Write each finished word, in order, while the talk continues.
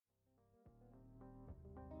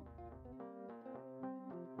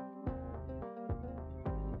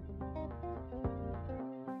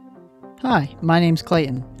Hi, my name's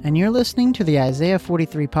Clayton, and you're listening to the Isaiah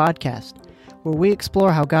 43 podcast, where we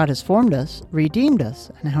explore how God has formed us, redeemed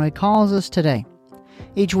us, and how He calls us today.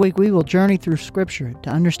 Each week we will journey through Scripture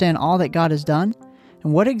to understand all that God has done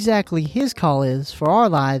and what exactly His call is for our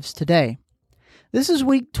lives today. This is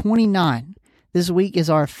week 29. This week is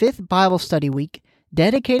our 5th Bible study week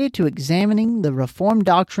dedicated to examining the Reformed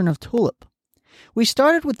doctrine of TULIP. We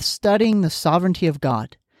started with studying the sovereignty of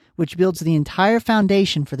God, which builds the entire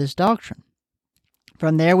foundation for this doctrine.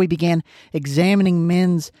 From there, we began examining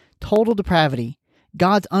men's total depravity,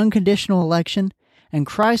 God's unconditional election, and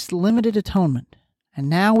Christ's limited atonement. And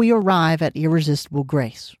now we arrive at irresistible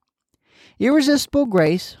grace. Irresistible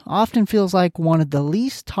grace often feels like one of the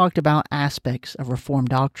least talked about aspects of Reformed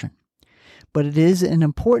doctrine, but it is an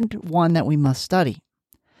important one that we must study.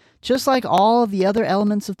 Just like all of the other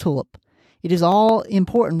elements of TULIP, it is all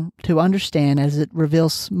important to understand as it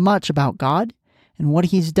reveals much about God and what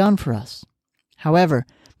He's done for us. However,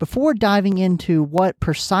 before diving into what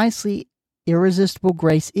precisely irresistible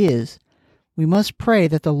grace is, we must pray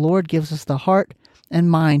that the Lord gives us the heart and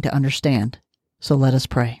mind to understand. So let us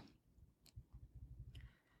pray.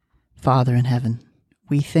 Father in heaven,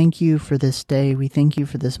 we thank You for this day. We thank You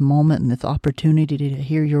for this moment and this opportunity to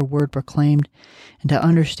hear Your word proclaimed and to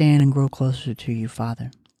understand and grow closer to You, Father.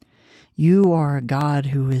 You are a God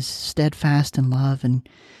who is steadfast in love, and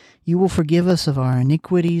You will forgive us of our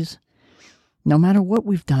iniquities. No matter what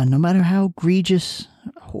we've done, no matter how egregious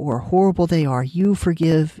or horrible they are, You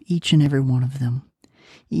forgive each and every one of them,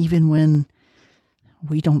 even when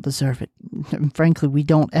we don't deserve it. And frankly, we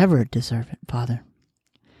don't ever deserve it, Father.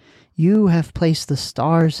 You have placed the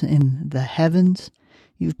stars in the heavens.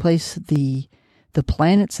 You've placed the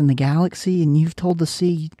planets in the galaxy, and You've told the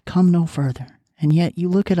sea, come no further. And yet You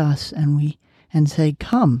look at us and say,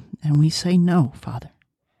 come, and we say no, Father.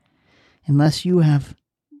 Unless You have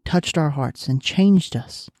touched our hearts and changed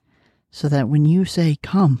us, so that when You say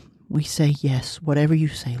come, we say yes, whatever You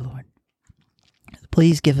say, Lord.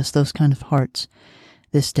 Please give us those kind of hearts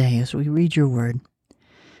this day as we read Your word.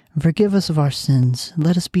 And forgive us of our sins.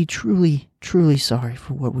 Let us be truly, truly sorry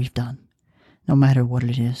for what we've done, no matter what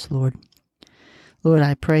it is, Lord. Lord,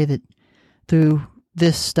 I pray that through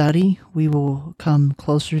this study, we will come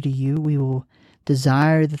closer to You. We will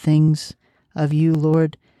desire the things of You,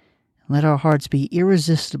 Lord. Let our hearts be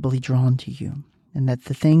irresistibly drawn to You, and that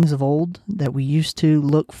the things of old that we used to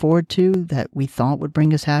look forward to, that we thought would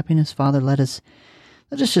bring us happiness, Father, let us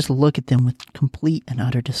just look at them with complete and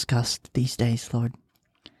utter disgust these days, Lord.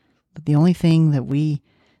 But the only thing that we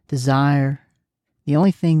desire, the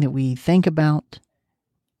only thing that we think about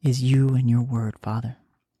is You and Your word, Father.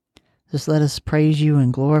 Just let us praise You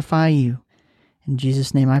and glorify You. In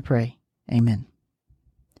Jesus' name I pray. Amen.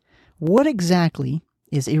 What exactly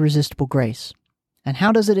is irresistible grace, and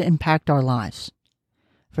how does it impact our lives?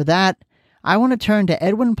 For that, I want to turn to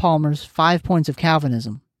Edwin Palmer's 5 Points of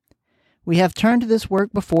Calvinism. We have turned to this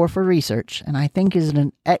work before for research, and I think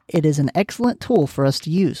it is an excellent tool for us to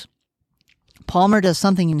use. Palmer does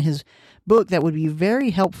something in his book that would be very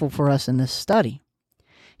helpful for us in this study.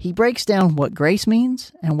 He breaks down what grace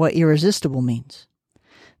means and what irresistible means.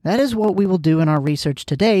 That is what we will do in our research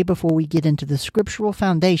today before we get into the scriptural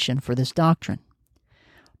foundation for this doctrine.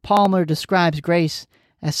 Palmer describes grace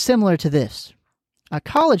as similar to this. A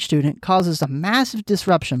college student causes a massive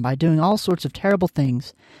disruption by doing all sorts of terrible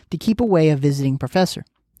things to keep away a visiting professor.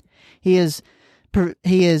 He is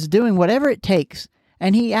doing whatever it takes,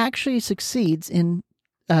 and he actually succeeds in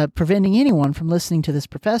preventing anyone from listening to this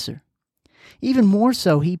professor. Even more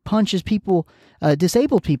so, he punches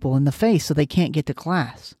disabled people in the face so they can't get to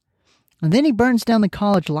class. And then he burns down the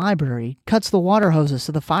college library, cuts the water hoses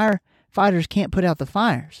so the firefighters can't put out the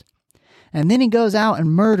fires. And then he goes out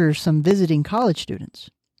and murders some visiting college students.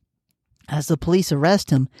 As the police arrest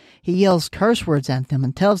him, he yells curse words at them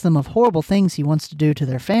and tells them of horrible things he wants to do to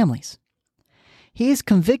their families. He is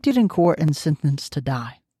convicted in court and sentenced to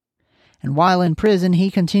die. And while in prison,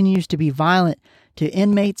 he continues to be violent to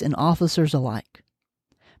inmates and officers alike.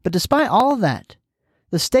 But despite all of that,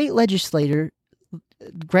 the state legislature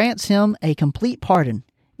grants him a complete pardon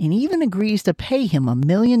and even agrees to pay him $1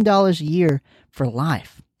 million a year for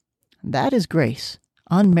life. That is grace,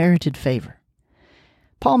 unmerited favor.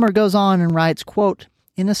 Palmer goes on and writes, quote,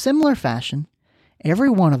 "In a similar fashion, every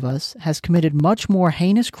one of us has committed much more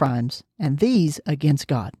heinous crimes, and these against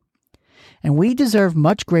God. And we deserve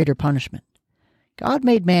much greater punishment. God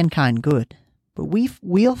made mankind good, but we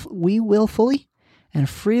willfully and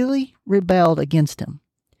freely rebelled against Him.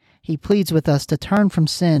 He pleads with us to turn from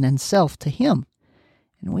sin and self to Him,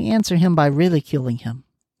 and we answer Him by ridiculing Him.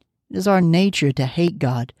 It is our nature to hate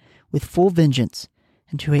God with full vengeance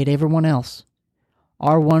and to hate everyone else.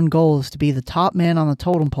 Our one goal is to be the top man on the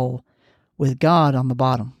totem pole with God on the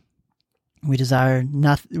bottom. We deserve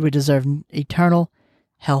eternal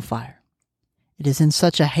hellfire. It is in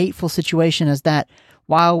such a hateful situation as that,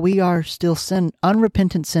 while we are still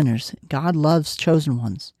unrepentant sinners, God loves chosen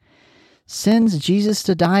ones, sends Jesus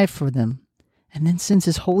to die for them, and then sends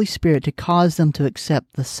His Holy Spirit to cause them to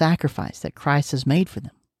accept the sacrifice that Christ has made for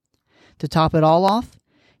them. To top it all off,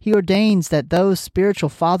 He ordains that those spiritual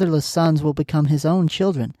fatherless sons will become His own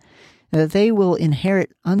children, and that they will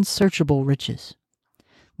inherit unsearchable riches.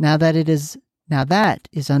 Now that is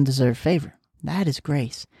undeserved favor. That is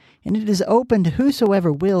grace, and it is open to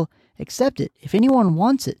whosoever will accept it. If anyone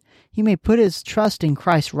wants it, he may put his trust in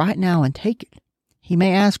Christ right now and take it. He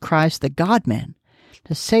may ask Christ, the God-man,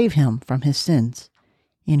 to save him from his sins."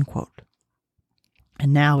 End quote.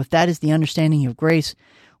 And now, if that is the understanding of grace,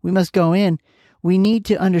 we must go in. We need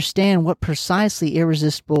to understand what precisely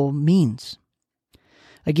irresistible means.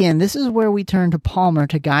 Again, this is where we turn to Palmer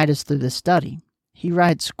to guide us through this study. He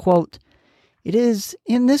writes, quote, "It is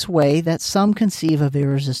in this way that some conceive of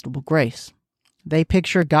irresistible grace. They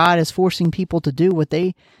picture God as forcing people to do what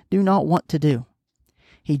they do not want to do.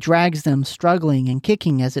 He drags them struggling and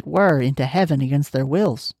kicking, as it were, into heaven against their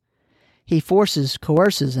wills. He forces,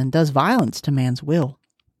 coerces, and does violence to man's will.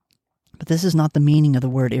 But this is not the meaning of the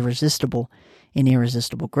word irresistible in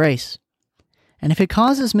irresistible grace. And if it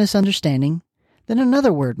causes misunderstanding, then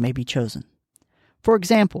another word may be chosen. For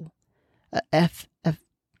example,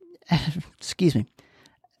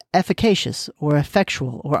 efficacious, or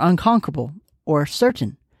effectual, or unconquerable, or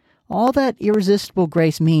certain. All that irresistible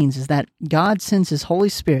grace means is that God sends His Holy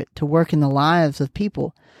Spirit to work in the lives of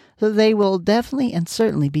people so that they will definitely and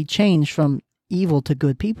certainly be changed from evil to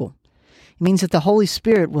good people. It means that the Holy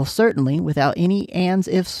Spirit will certainly, without any ands,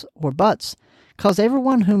 ifs, or buts, cause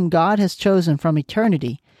everyone whom God has chosen from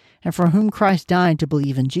eternity and for whom Christ died to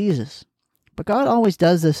believe in Jesus. But God always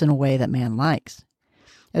does this in a way that man likes.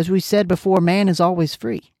 As we said before, man is always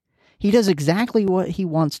free. He does exactly what he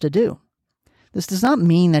wants to do. This does not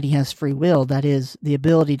mean that he has free will, that is, the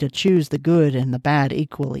ability to choose the good and the bad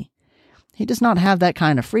equally. He does not have that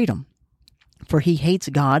kind of freedom, for he hates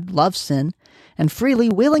God, loves sin, and freely,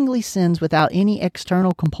 willingly sins without any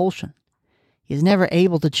external compulsion. He is never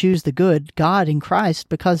able to choose the good, God in Christ,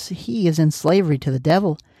 because he is in slavery to the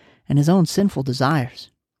devil and his own sinful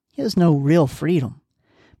desires. He has no real freedom.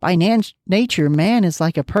 By nature, man is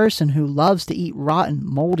like a person who loves to eat rotten,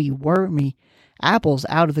 moldy, wormy apples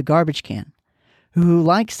out of the garbage can, who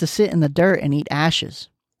likes to sit in the dirt and eat ashes.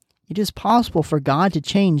 It is possible for God to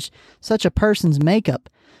change such a person's makeup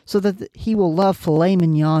so that he will love filet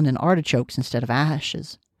mignon and artichokes instead of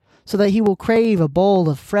ashes, so that he will crave a bowl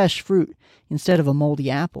of fresh fruit instead of a moldy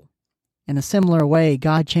apple. In a similar way,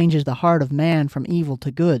 God changes the heart of man from evil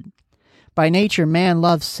to good. By nature, man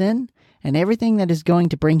loves sin and everything that is going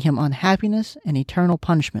to bring him unhappiness and eternal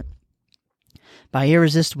punishment. By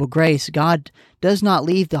irresistible grace, God does not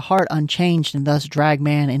leave the heart unchanged and thus drag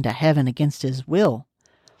man into heaven against his will.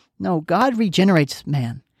 No, God regenerates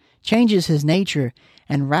man, changes his nature,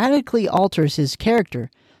 and radically alters his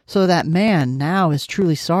character so that man now is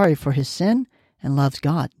truly sorry for his sin and loves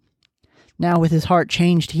God. Now with his heart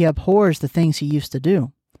changed, he abhors the things he used to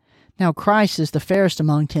do. Now Christ is the fairest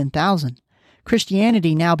among 10,000.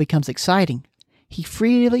 Christianity now becomes exciting. He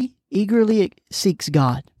freely, eagerly seeks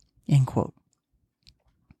God." End quote.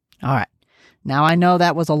 All right, now I know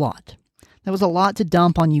that was a lot. That was a lot to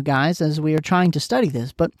dump on you guys as we are trying to study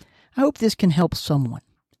this, but I hope this can help someone.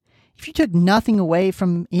 If you took nothing away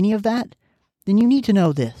from any of that, then you need to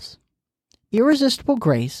know this. Irresistible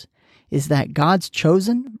grace is that God's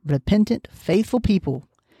chosen, repentant, faithful people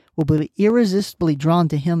will be irresistibly drawn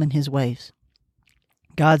to Him and His ways.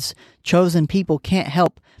 God's chosen people can't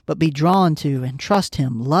help but be drawn to and trust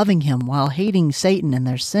Him, loving Him while hating Satan and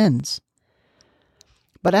their sins.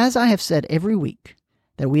 But as I have said every week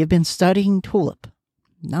that we have been studying TULIP,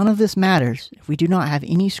 none of this matters if we do not have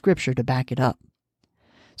any scripture to back it up.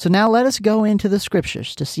 So now let us go into the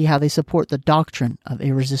scriptures to see how they support the doctrine of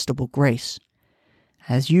irresistible grace.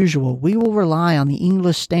 As usual, we will rely on the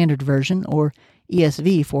English Standard Version, or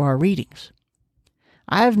ESV, for our readings.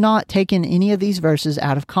 I have not taken any of these verses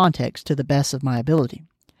out of context to the best of my ability,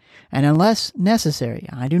 and unless necessary,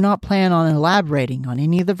 I do not plan on elaborating on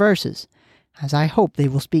any of the verses, as I hope they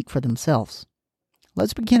will speak for themselves.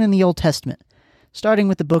 Let's begin in the Old Testament, starting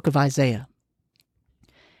with the book of Isaiah.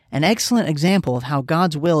 An excellent example of how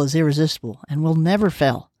God's will is irresistible and will never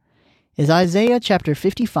fail is Isaiah chapter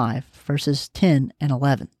 55, verses 10 and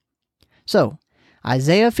 11. So,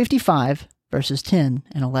 Isaiah 55, verses 10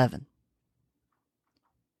 and 11.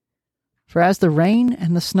 For as the rain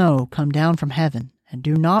and the snow come down from heaven, and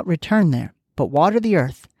do not return there, but water the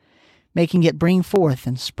earth, making it bring forth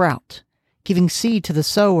and sprout, giving seed to the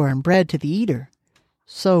sower and bread to the eater,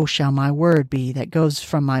 so shall my word be that goes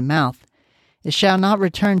from my mouth. It shall not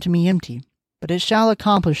return to me empty, but it shall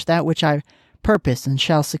accomplish that which I purpose, and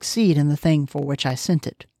shall succeed in the thing for which I sent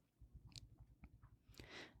it.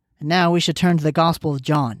 And now we should turn to the Gospel of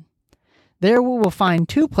John. There we will find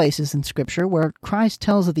two places in Scripture where Christ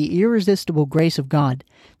tells of the irresistible grace of God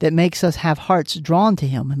that makes us have hearts drawn to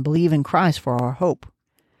Him and believe in Christ for our hope.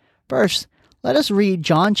 First, let us read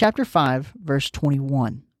John chapter 5, verse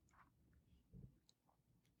 21.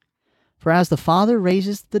 For as the Father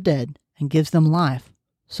raises the dead and gives them life,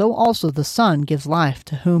 so also the Son gives life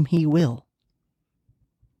to whom He will.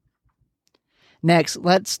 Next,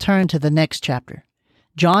 let's turn to the next chapter.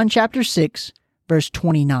 John chapter 6, verse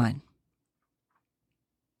 29.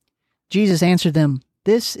 Jesus answered them,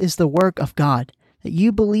 "This is the work of God, that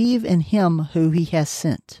you believe in Him who He has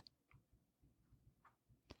sent."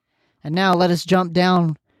 And now let us jump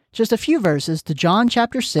down just a few verses to John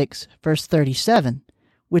chapter 6, verse 37,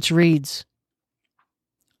 which reads,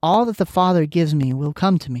 "All that the Father gives me will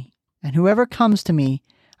come to me, and whoever comes to me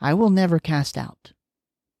I will never cast out."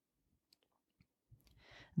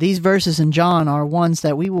 These verses in John are ones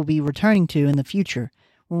that we will be returning to in the future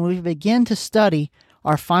when we begin to study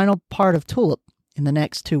our final part of TULIP in the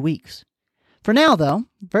next 2 weeks. For now, though,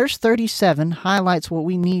 verse 37 highlights what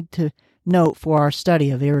we need to note for our study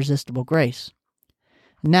of Irresistible Grace.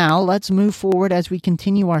 Now, let's move forward as we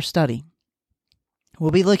continue our study. We'll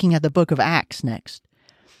be looking at the book of Acts next.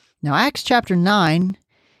 Now, Acts chapter 9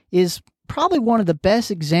 is probably one of the best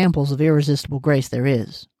examples of irresistible grace there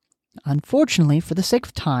is. Unfortunately, for the sake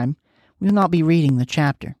of time, we will not be reading the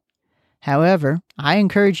chapter. However, I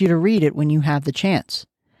encourage you to read it when you have the chance.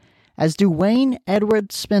 As Duane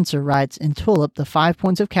Edward Spencer writes in TULIP, The 5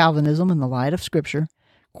 Points of Calvinism in the Light of Scripture,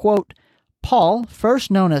 quote, "Paul,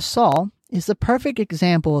 first known as Saul, is the perfect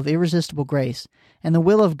example of irresistible grace and the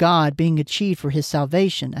will of God being achieved for his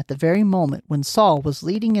salvation at the very moment when Saul was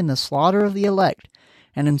leading in the slaughter of the elect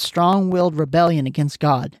and in strong-willed rebellion against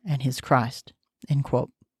God and His Christ." End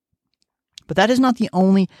quote. But that is not the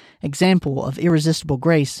only example of irresistible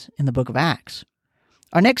grace in the book of Acts.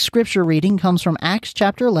 Our next scripture reading comes from Acts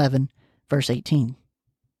chapter 11, verse 18.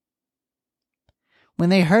 "When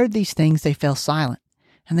they heard these things, they fell silent,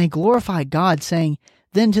 and they glorified God, saying,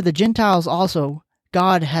 'Then to the Gentiles also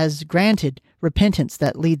God has granted repentance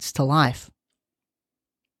that leads to life.'"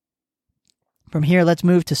 From here, let's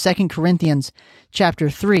move to 2 Corinthians chapter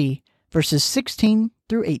 3, verses 16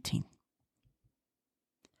 through 18.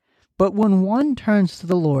 "But when one turns to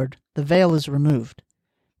the Lord, the veil is removed.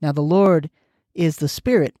 Now the Lord is the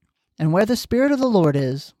Spirit, and where the Spirit of the Lord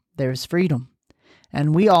is, there is freedom.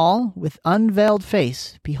 And we all, with unveiled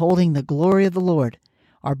face, beholding the glory of the Lord,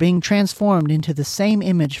 are being transformed into the same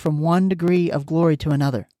image from one degree of glory to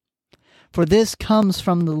another. For this comes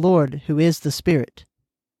from the Lord, who is the Spirit."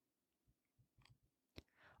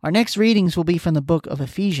 Our next readings will be from the book of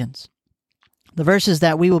Ephesians. The verses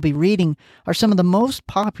that we will be reading are some of the most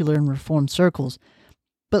popular in Reformed circles,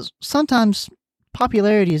 but sometimes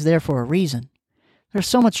popularity is there for a reason. There's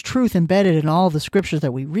so much truth embedded in all the scriptures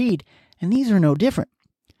that we read, and these are no different.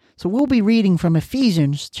 So we'll be reading from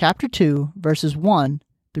Ephesians chapter 2, verses 1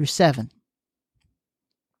 through 7.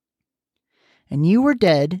 "And you were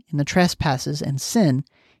dead in the trespasses and sin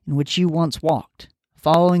in which you once walked,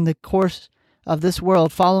 following the course of this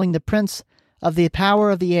world, following the prince of the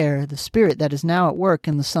power of the air, the spirit that is now at work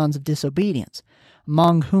in the sons of disobedience,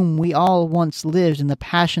 among whom we all once lived in the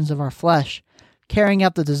passions of our flesh, carrying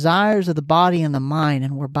out the desires of the body and the mind,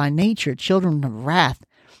 and were by nature children of wrath,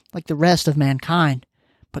 like the rest of mankind.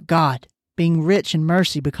 But God, being rich in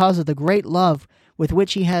mercy because of the great love with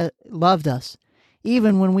which He had loved us,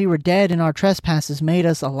 even when we were dead in our trespasses, made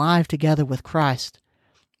us alive together with Christ.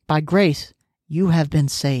 By grace you have been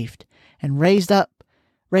saved, and raised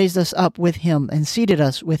us up with Him, and seated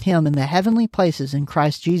us with Him in the heavenly places in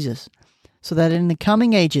Christ Jesus, so that in the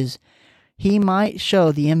coming ages He might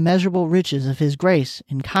show the immeasurable riches of His grace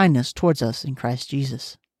and kindness towards us in Christ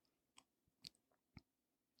Jesus."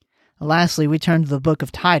 Lastly, we turn to the book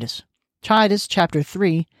of Titus. Titus chapter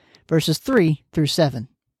 3, verses 3 through 7.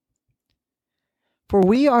 "For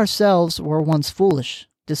we ourselves were once foolish,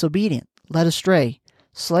 disobedient, led astray,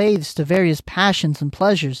 slaves to various passions and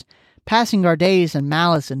pleasures, passing our days in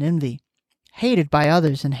malice and envy, hated by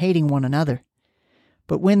others and hating one another.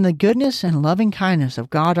 But when the goodness and loving kindness of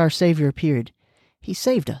God our Savior appeared, He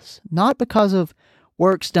saved us, not because of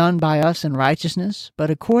works done by us in righteousness, but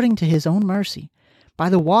according to His own mercy, by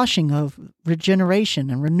the washing of regeneration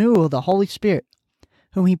and renewal of the Holy Spirit,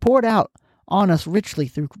 whom he poured out on us richly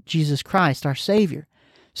through Jesus Christ, our Savior,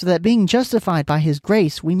 so that being justified by his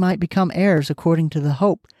grace, we might become heirs according to the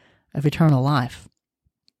hope of eternal life.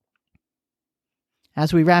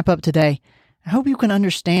 As we wrap up today, I hope you can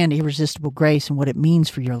understand irresistible grace and what it means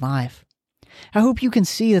for your life. I hope you can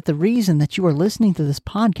see that the reason that you are listening to this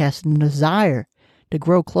podcast and desire to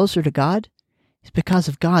grow closer to God is because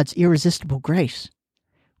of God's irresistible grace.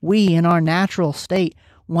 We, in our natural state,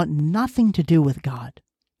 want nothing to do with God.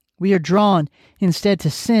 We are drawn instead to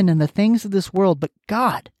sin and the things of this world, but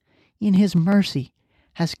God, in his mercy,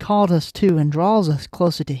 has called us to and draws us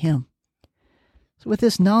closer to him. So with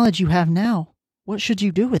this knowledge you have now, what should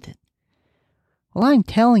you do with it? Well, I'm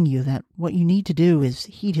telling you that what you need to do is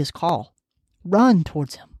heed his call. Run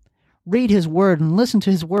towards him. Read his word and listen to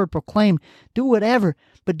his word proclaimed. Do whatever,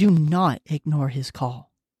 but do not ignore his call.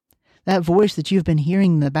 That voice that you've been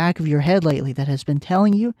hearing in the back of your head lately that has been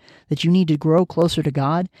telling you that you need to grow closer to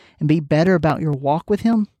God and be better about your walk with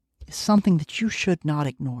him is something that you should not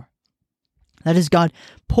ignore. That is God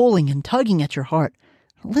pulling and tugging at your heart.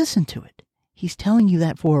 Listen to it. He's telling you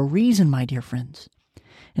that for a reason, my dear friends.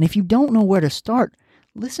 And if you don't know where to start,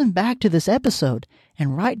 listen back to this episode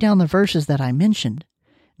and write down the verses that I mentioned.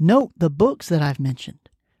 Note the books that I've mentioned.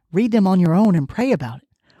 Read them on your own and pray about it.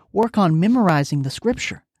 Work on memorizing the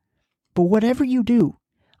scripture. But whatever you do,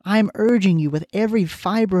 I am urging you with every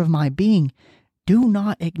fiber of my being, do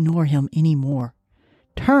not ignore him anymore.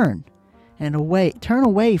 Turn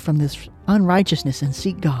away from this unrighteousness and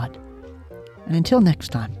seek God. And until next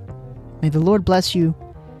time, may the Lord bless you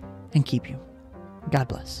and keep you. God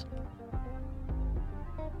bless.